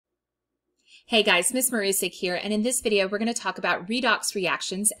Hey guys, Miss Marusik here, and in this video we're going to talk about redox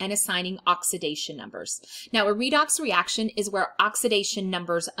reactions and assigning oxidation numbers. Now, a redox reaction is where oxidation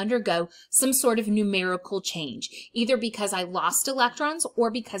numbers undergo some sort of numerical change, either because I lost electrons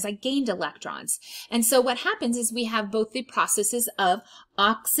or because I gained electrons. And so what happens is we have both the processes of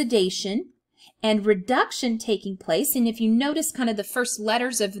oxidation and reduction taking place. And if you notice kind of the first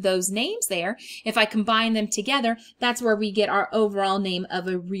letters of those names there, if I combine them together, that's where we get our overall name of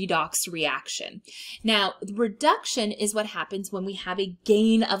a redox reaction. Now, reduction is what happens when we have a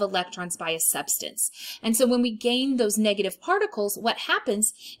gain of electrons by a substance. And so when we gain those negative particles, what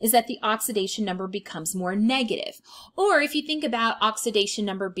happens is that the oxidation number becomes more negative. Or if you think about oxidation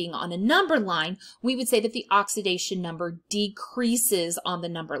number being on a number line, we would say that the oxidation number decreases on the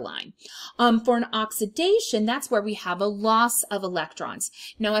number line. For an oxidation, that's where we have a loss of electrons.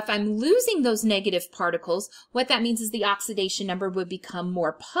 Now, if I'm losing those negative particles, what that means is the oxidation number would become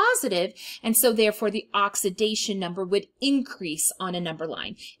more positive, and so therefore the oxidation number would increase on a number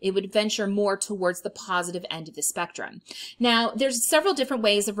line. It would venture more towards the positive end of the spectrum. Now, there's several different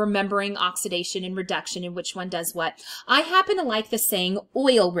ways of remembering oxidation and reduction and which one does what. I happen to like the saying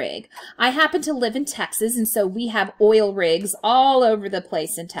oil rig. I happen to live in Texas, and so we have oil rigs all over the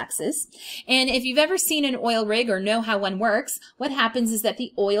place in Texas. And if you've ever seen an oil rig or know how one works, what happens is that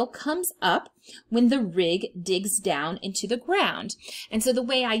the oil comes up when the rig digs down into the ground. And so the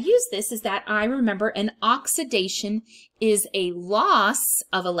way I use this is that I remember an oxidation is a loss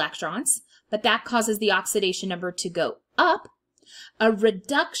of electrons, but that causes the oxidation number to go up. A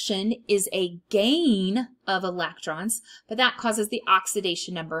reduction is a gain of electrons, but that causes the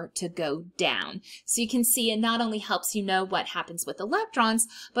oxidation number to go down. So you can see it not only helps you know what happens with electrons,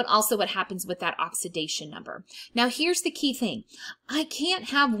 but also what happens with that oxidation number. Now here's the key thing. I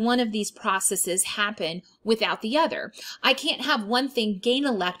can't have one of these processes happen without the other. I can't have one thing gain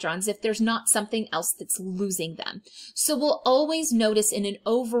electrons if there's not something else that's losing them. So we'll always notice in an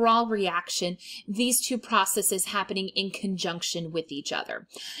overall reaction these two processes happening in conjunction with each other.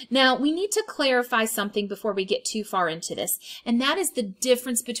 Now we need to clarify something before we get too far into this, and that is the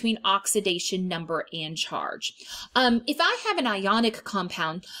difference between oxidation number and charge. If I have an ionic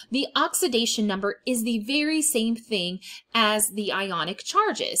compound, the oxidation number is the very same thing as the ionic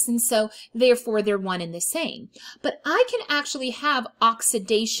charges, and so therefore they're one and the same. But I can actually have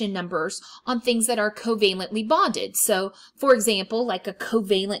oxidation numbers on things that are covalently bonded. So for example, like a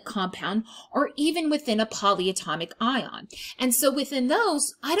covalent compound, or even within a polyatomic ion. And so within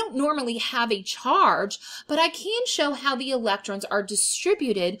those, I don't normally have a charge, but I can show how the electrons are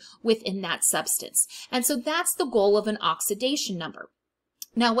distributed within that substance. And so that's the goal of an oxidation number.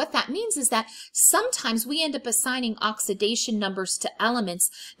 Now, what that means is that sometimes we end up assigning oxidation numbers to elements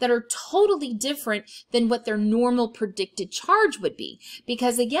that are totally different than what their normal predicted charge would be.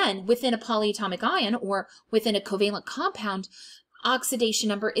 Because again, within a polyatomic ion or within a covalent compound, oxidation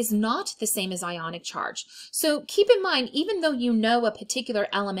number is not the same as ionic charge. So keep in mind, even though you know a particular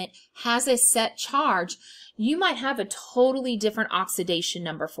element has a set charge, you might have a totally different oxidation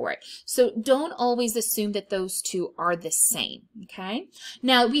number for it. So don't always assume that those two are the same, okay?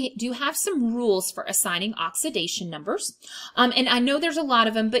 Now, we do have some rules for assigning oxidation numbers. And I know there's a lot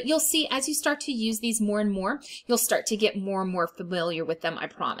of them, but you'll see as you start to use these more and more, you'll start to get more and more familiar with them, I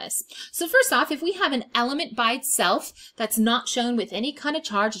promise. So first off, if we have an element by itself that's not shown with any kind of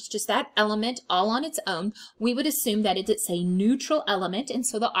charge, it's just that element all on its own, we would assume that it's a neutral element, and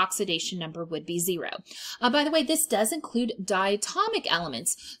so the oxidation number would be 0. By the way, this does include diatomic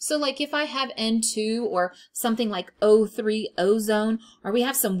elements. So like if I have N2 or something like O3, ozone, or we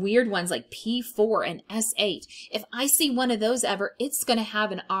have some weird ones like P4 and S8, if I see one of those ever, it's going to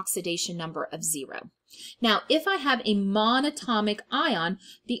have an oxidation number of 0. Now, if I have a monatomic ion,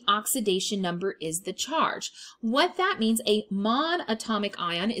 the oxidation number is the charge. What that means, a monatomic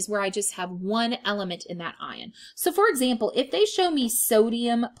ion is where I just have one element in that ion. So for example, if they show me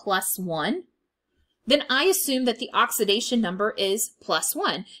sodium +1, then I assume that the oxidation number is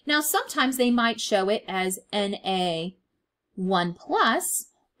 +1. Now, sometimes they might show it as Na1+,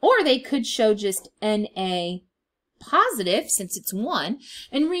 or they could show just Na positive since it's 1,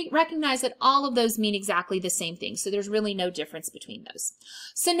 and recognize that all of those mean exactly the same thing. So there's really no difference between those.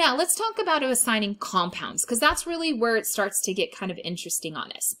 So now let's talk about assigning compounds, because that's really where it starts to get kind of interesting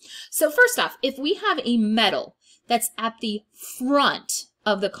on us. So first off, if we have a metal that's at the front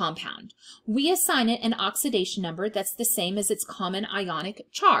of the compound. We assign it an oxidation number that's the same as its common ionic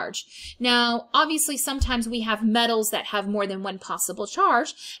charge. Now, obviously, sometimes we have metals that have more than one possible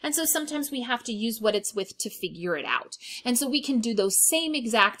charge, and so sometimes we have to use what it's with to figure it out. And so we can do those same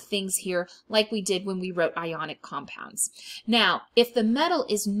exact things here like we did when we wrote ionic compounds. Now, if the metal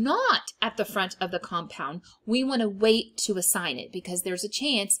is not at the front of the compound, we want to wait to assign it because there's a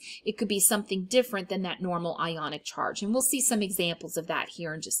chance it could be something different than that normal ionic charge. And we'll see some examples of that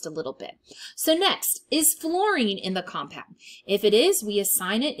here in just a little bit. So next, is fluorine in the compound? If it is, we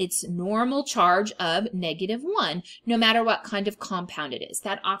assign it its normal charge of -1, no matter what kind of compound it is.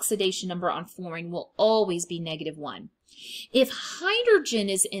 That oxidation number on fluorine will always be -1. If hydrogen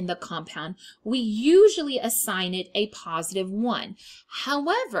is in the compound, we usually assign it a +1.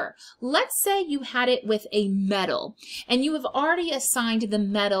 However, let's say you had it with a metal and you have already assigned the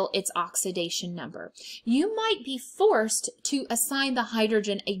metal its oxidation number. You might be forced to assign the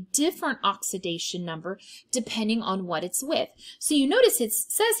hydrogen a different oxidation number depending on what it's with. So you notice it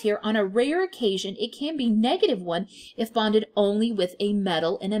says here, on a rare occasion, it can be -1 if bonded only with a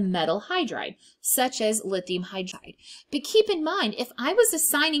metal and a metal hydride, such as lithium hydride. But keep in mind, if I was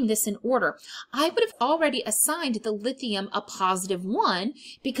assigning this in order, I would have already assigned the lithium a +1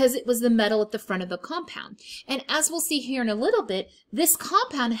 because it was the metal at the front of the compound. And as we'll see here in a little bit, this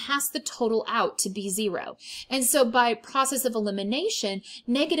compound has to total out to be 0. And so by process of elimination,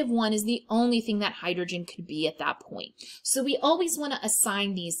 -1 is the only thing that hydrogen could be at that point. So we always want to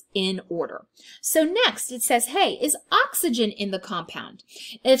assign these in order. So next it says, hey, is oxygen in the compound?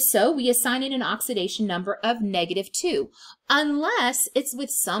 If so, we assign it an oxidation number of -2, unless it's with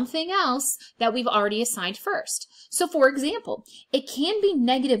something else that we've already assigned first. So for example, it can be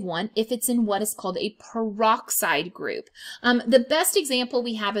 -1 if it's in what is called a peroxide group. The best example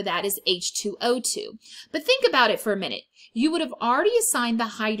we have of that is H2O2. But think about it for a minute. You would have already assigned the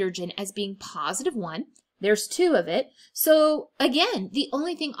hydrogen as being +1. There's 2 of it. So again, the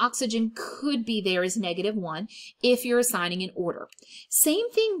only thing oxygen could be there is -1 if you're assigning in order. Same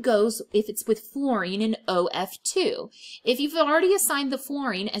thing goes if it's with fluorine and OF2. If you've already assigned the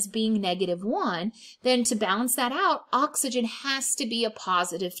fluorine as being -1, then to balance that out, oxygen has to be a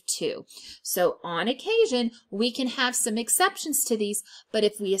 +2. So on occasion, we can have some exceptions to these, but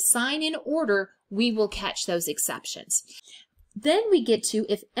if we assign in order, we will catch those exceptions. Then we get to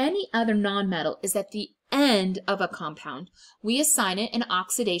if any other nonmetal is at the end of a compound, we assign it an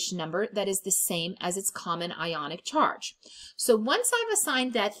oxidation number that is the same as its common ionic charge. So once I've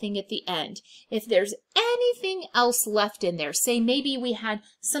assigned that thing at the end, if there's anything else left in there, say maybe we had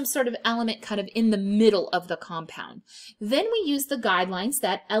some sort of element kind of in the middle of the compound, then we use the guidelines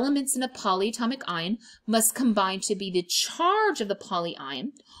that elements in a polyatomic ion must combine to be the charge of the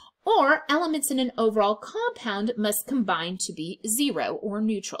polyion, or elements in an overall compound must combine to be 0 or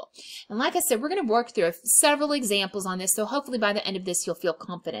neutral. And like I said, we're going to work through several examples on this, so hopefully by the end of this you'll feel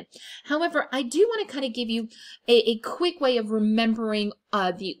confident. However, I do want to kind of give you a quick way of remembering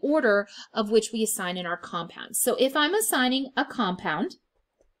the order of which we assign in our compounds. So if I'm assigning a compound,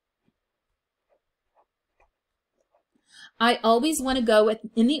 I always want to go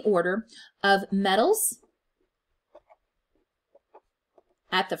in the order of metals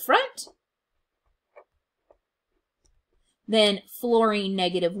at the front, then fluorine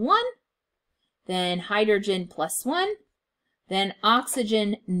 -1, then hydrogen +1, then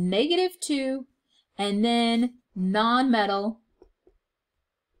oxygen -2, and then nonmetal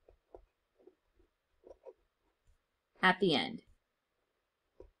at the end.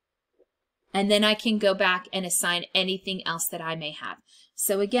 And then I can go back and assign anything else that I may have.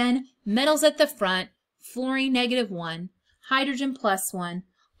 So again, metals at the front, fluorine -1, hydrogen +1,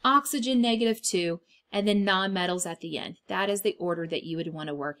 oxygen -2, and then nonmetals at the end. That is the order that you would want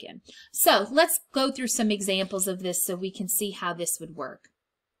to work in. So let's go through some examples of this so we can see how this would work.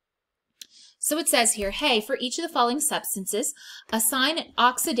 So it says here, hey, for each of the following substances, assign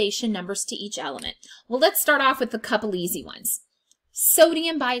oxidation numbers to each element. Well, let's start off with a couple easy ones.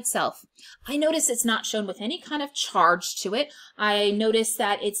 Sodium by itself. I notice it's not shown with any kind of charge to it. I notice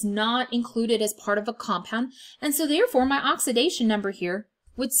that it's not included as part of a compound, and so therefore my oxidation number here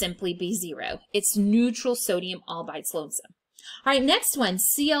would simply be 0. It's neutral sodium all by its lonesome. All right, next one,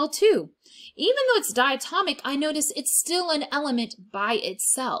 Cl2. Even though it's diatomic, I notice it's still an element by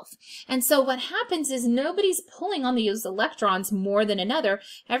itself. And so what happens is nobody's pulling on these electrons more than another.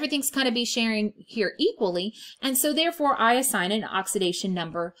 Everything's kind of be sharing here equally. And so therefore, I assign an oxidation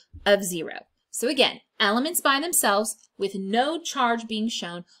number of 0. So again, elements by themselves with no charge being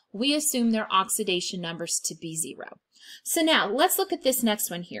shown, we assume their oxidation numbers to be 0. So now let's look at this next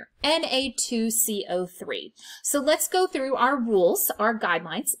one here, Na2CO3. So let's go through our rules, our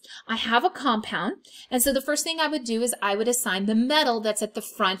guidelines. I have a compound, and so the first thing I would do is I would assign the metal that's at the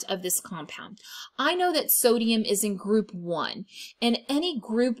front of this compound. I know that sodium is in group 1, and any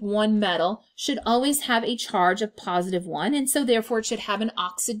group 1 metal should always have a charge of +1, and so therefore it should have an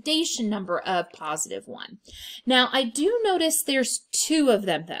oxidation number of +1. Now I do notice there's 2 of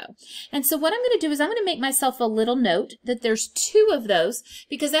them though, and so what I'm going to do is I'm going to make myself a little note that there's 2 of those,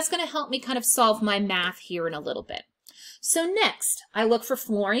 because that's going to help me kind of solve my math here in a little bit. So next, I look for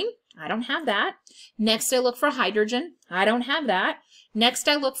fluorine. I don't have that. Next, I look for hydrogen. I don't have that. Next,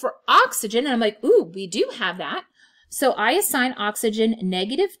 I look for oxygen, and I'm like, ooh, we do have that. So I assign oxygen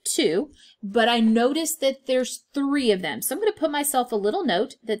 -2, but I notice that there's 3 of them. So I'm going to put myself a little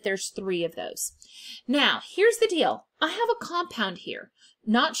note that there's 3 of those. Now, here's the deal. I have a compound here,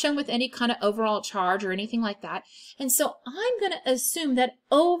 not shown with any kind of overall charge or anything like that. And so I'm going to assume that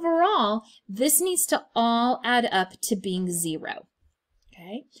overall, this needs to all add up to being 0.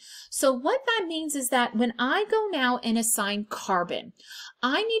 Okay, so what that means is that when I go now and assign carbon,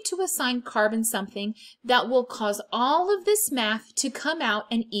 I need to assign carbon something that will cause all of this math to come out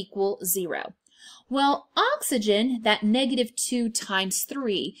and equal 0. Well, oxygen, that -2 times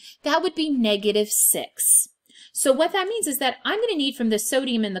 3, that would be -6. So what that means is that I'm going to need from the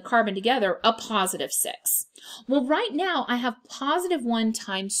sodium and the carbon together a +6. Well, right now I have +1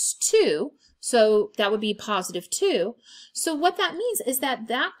 times 2, so that would be +2. So what that means is that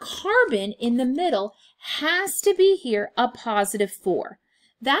that carbon in the middle has to be here a +4.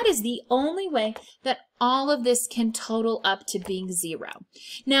 That is the only way that all of this can total up to being 0.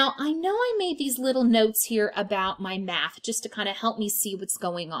 Now, I know I made these little notes here about my math just to kind of help me see what's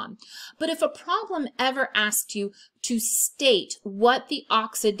going on. But if a problem ever asked you to state what the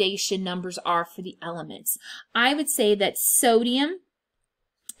oxidation numbers are for the elements, I would say that sodium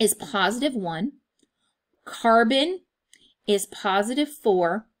is +1, carbon is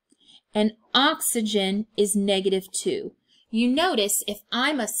 +4, and oxygen is -2. You notice if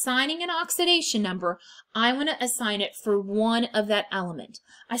I'm assigning an oxidation number, I want to assign it for one of that element.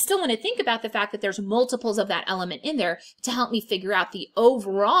 I still want to think about the fact that there's multiples of that element in there to help me figure out the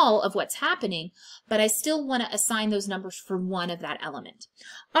overall of what's happening, but I still want to assign those numbers for one of that element.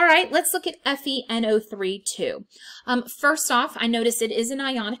 All right, let's look at FeNO3 too. First off, I notice it is an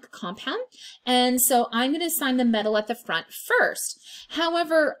ionic compound, and so I'm going to assign the metal at the front first.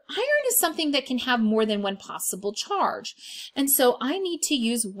 However, iron is something that can have more than one possible charge. And so I need to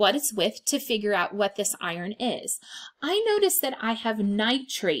use what it's with to figure out what this iron is. I notice that I have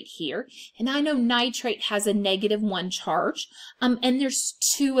nitrate here, and I know nitrate has a -1 charge, and there's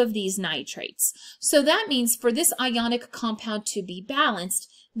 2 of these nitrates. So that means for this ionic compound to be balanced,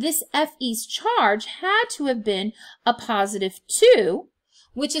 this Fe's charge had to have been a +2,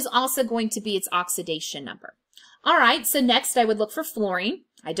 which is also going to be its oxidation number. All right, so next I would look for fluorine.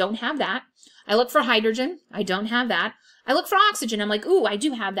 I don't have that. I look for hydrogen. I don't have that. I look for oxygen. I'm like, ooh, I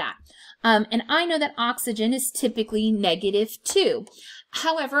do have that. And I know that oxygen is typically -2.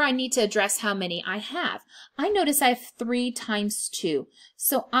 However, I need to address how many I have. I notice I have 3 times 2.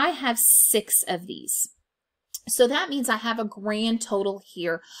 So I have 6 of these. So that means I have a grand total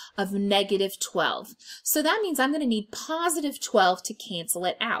here of -12. So that means I'm going to need +12 to cancel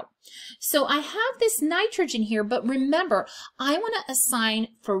it out. So I have this nitrogen here, but remember, I want to assign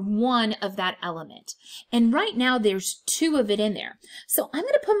for one of that element. And right now there's 2 of it in there. So I'm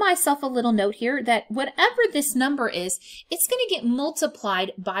going to put myself a little note here that whatever this number is, it's going to get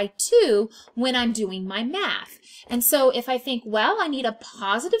multiplied by 2 when I'm doing my math. And so if I think, well, I need a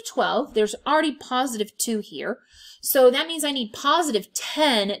 +12, there's already +2 here. So that means I need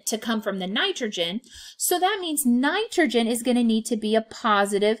 +10 to come from the nitrogen. So that means nitrogen is going to need to be a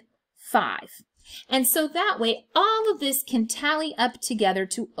 +5. And so that way, all of this can tally up together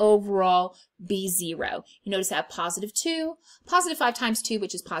to overall be 0. You notice I have +2, +5 times 2,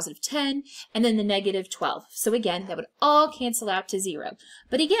 which is +10, and then the -12. So again, that would all cancel out to 0.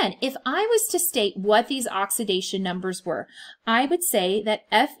 But again, if I was to state what these oxidation numbers were, I would say that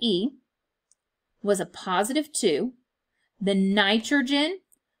Fe was a +2, the nitrogen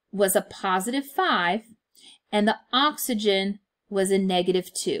was a +5, and the oxygen was a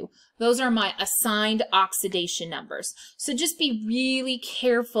 -2. Those are my assigned oxidation numbers. So just be really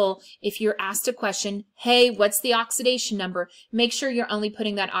careful if you're asked a question, hey, what's the oxidation number? Make sure you're only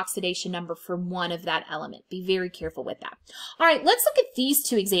putting that oxidation number for one of that element. Be very careful with that. All right, let's look at these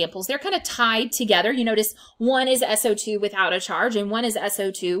two examples. They're kind of tied together. You notice one is SO2 without a charge and one is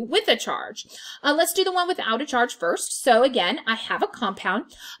SO2 with a charge. Let's do the one without a charge first. So again, I have a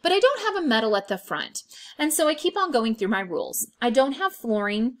compound, but I don't have a metal at the front. And so I keep on going through my rules. I don't have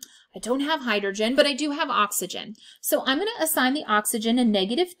fluorine, I don't have hydrogen, but I do have oxygen. So I'm going to assign the oxygen a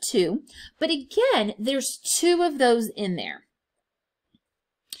 -2, but again, there's 2 of those in there.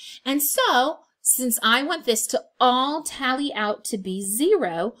 And so, since I want this to all tally out to be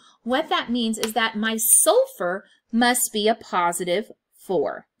 0, what that means is that my sulfur must be a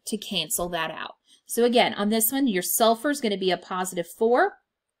 +4 to cancel that out. So again, on this one, your sulfur is going to be a +4.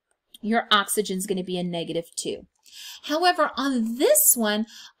 Your oxygen is going to be a -2. However, on this one,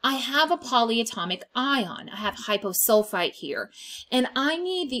 I have a polyatomic ion. I have hyposulfite here, and I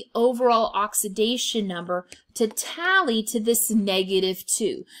need the overall oxidation number to tally to this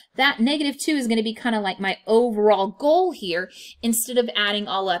 -2. That -2 is going to be kind of like my overall goal here instead of adding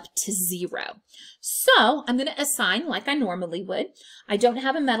all up to 0. So I'm going to assign like I normally would. I don't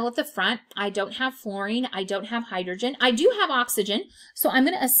have a metal at the front. I don't have fluorine. I don't have hydrogen. I do have oxygen. So I'm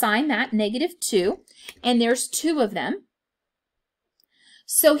going to assign that -2, and there's 2 of them.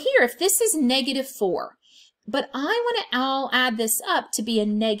 So here, if this is -4, but I want to all add this up to be a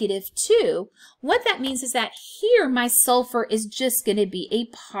 -2, what that means is that here my sulfur is just going to be a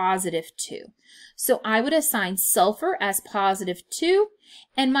 +2. So I would assign sulfur as +2,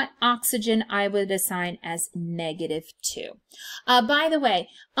 and my oxygen I would assign as -2. By the way,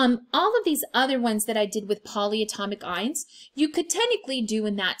 all of these other ones that I did with polyatomic ions, you could technically do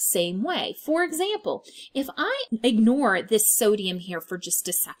in that same way. For example, if I ignore this sodium here for just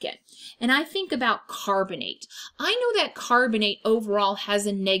a second, and I think about carbonate, I know that carbonate overall has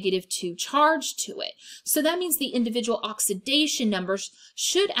a -2 charge to it. So that means the individual oxidation numbers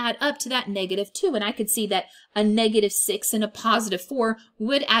should add up to that -2, and I could see that a -6 and a +4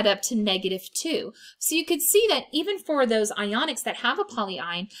 would add up to -2. So you could see that even for those ionics that have a poly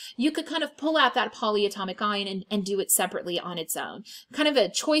ion, you could kind of pull out that polyatomic ion and do it separately on its own. Kind of a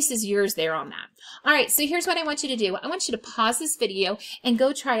choice is yours there on that. All right, so here's what I want you to do. I want you to pause this video and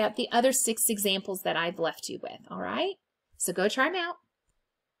go try out the other 6 examples that I've left you with, all right? So go try them out.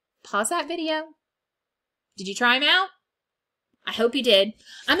 Pause that video. Did you try them out? I hope you did.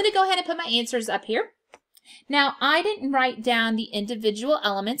 I'm going to go ahead and put my answers up here. Now, I didn't write down the individual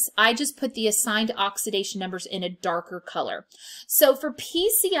elements. I just put the assigned oxidation numbers in a darker color. So for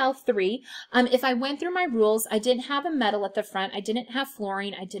PCl3, if I went through my rules, I didn't have a metal at the front. I didn't have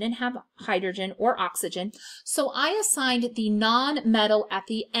fluorine. I didn't have hydrogen or oxygen. So I assigned the non-metal at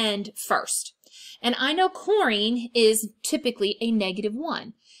the end first. And I know chlorine is typically a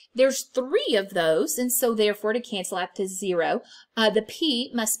 -1. There's 3 of those, and so therefore to cancel out to 0, the P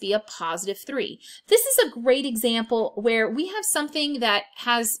must be a +3. This is a great example where we have something that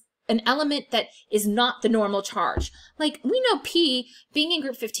has an element that is not the normal charge. Like we know P, being in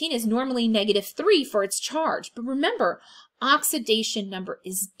group 15, is normally -3 for its charge, but remember, oxidation number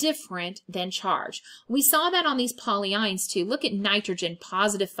is different than charge. We saw that on these polyions too. Look at nitrogen,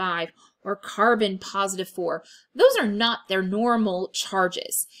 +5, or carbon, +4. Those are not their normal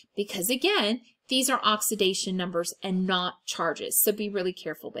charges because, again, these are oxidation numbers and not charges. So be really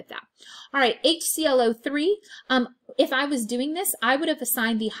careful with that. All right, HClO3. If I was doing this, I would have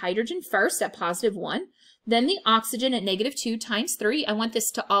assigned the hydrogen first at +1, then the oxygen at -2 times 3. I want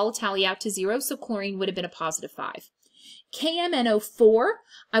this to all tally out to 0, so chlorine would have been a +5. KMNO4,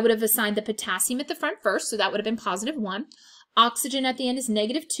 I would have assigned the potassium at the front first, so that would have been +1. Oxygen at the end is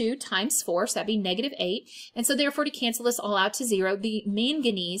 -2 times 4, so that'd be -8. And so therefore, to cancel this all out to 0, the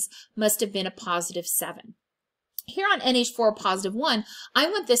manganese must have been a +7. Here on NH4 +1, I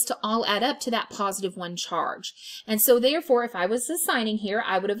want this to all add up to that +1 charge. And so therefore, if I was assigning here,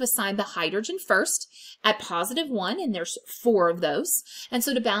 I would have assigned the hydrogen first at +1, and there's 4 of those. And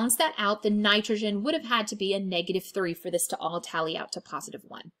so to balance that out, the nitrogen would have had to be a -3 for this to all tally out to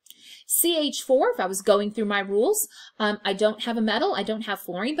 +1. CH4, if I was going through my rules, I don't have a metal, I don't have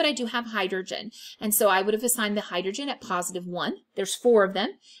fluorine, but I do have hydrogen. And so I would have assigned the hydrogen at +1. There's 4 of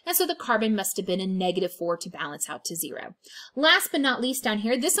them. And so the carbon must have been a -4 to balance out to 0. Last but not least down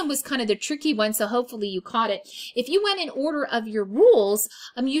here, this one was kind of the tricky one, so hopefully you caught it. If you went in order of your rules,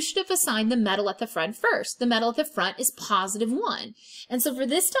 you should have assigned the metal at the front first. The metal at the front is +1. And so for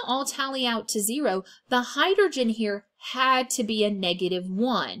this to all tally out to 0, the hydrogen here had to be a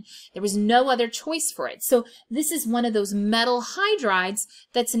 -1. There was no other choice for it. So this is one of those metal hydrides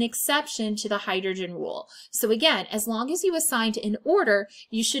that's an exception to the hydrogen rule. So again, as long as you assigned in order,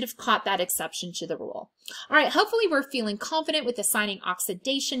 you should have caught that exception to the rule. All right, hopefully we're feeling confident with assigning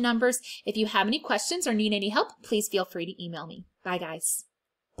oxidation numbers. If you have any questions or need any help, please feel free to email me. Bye, guys.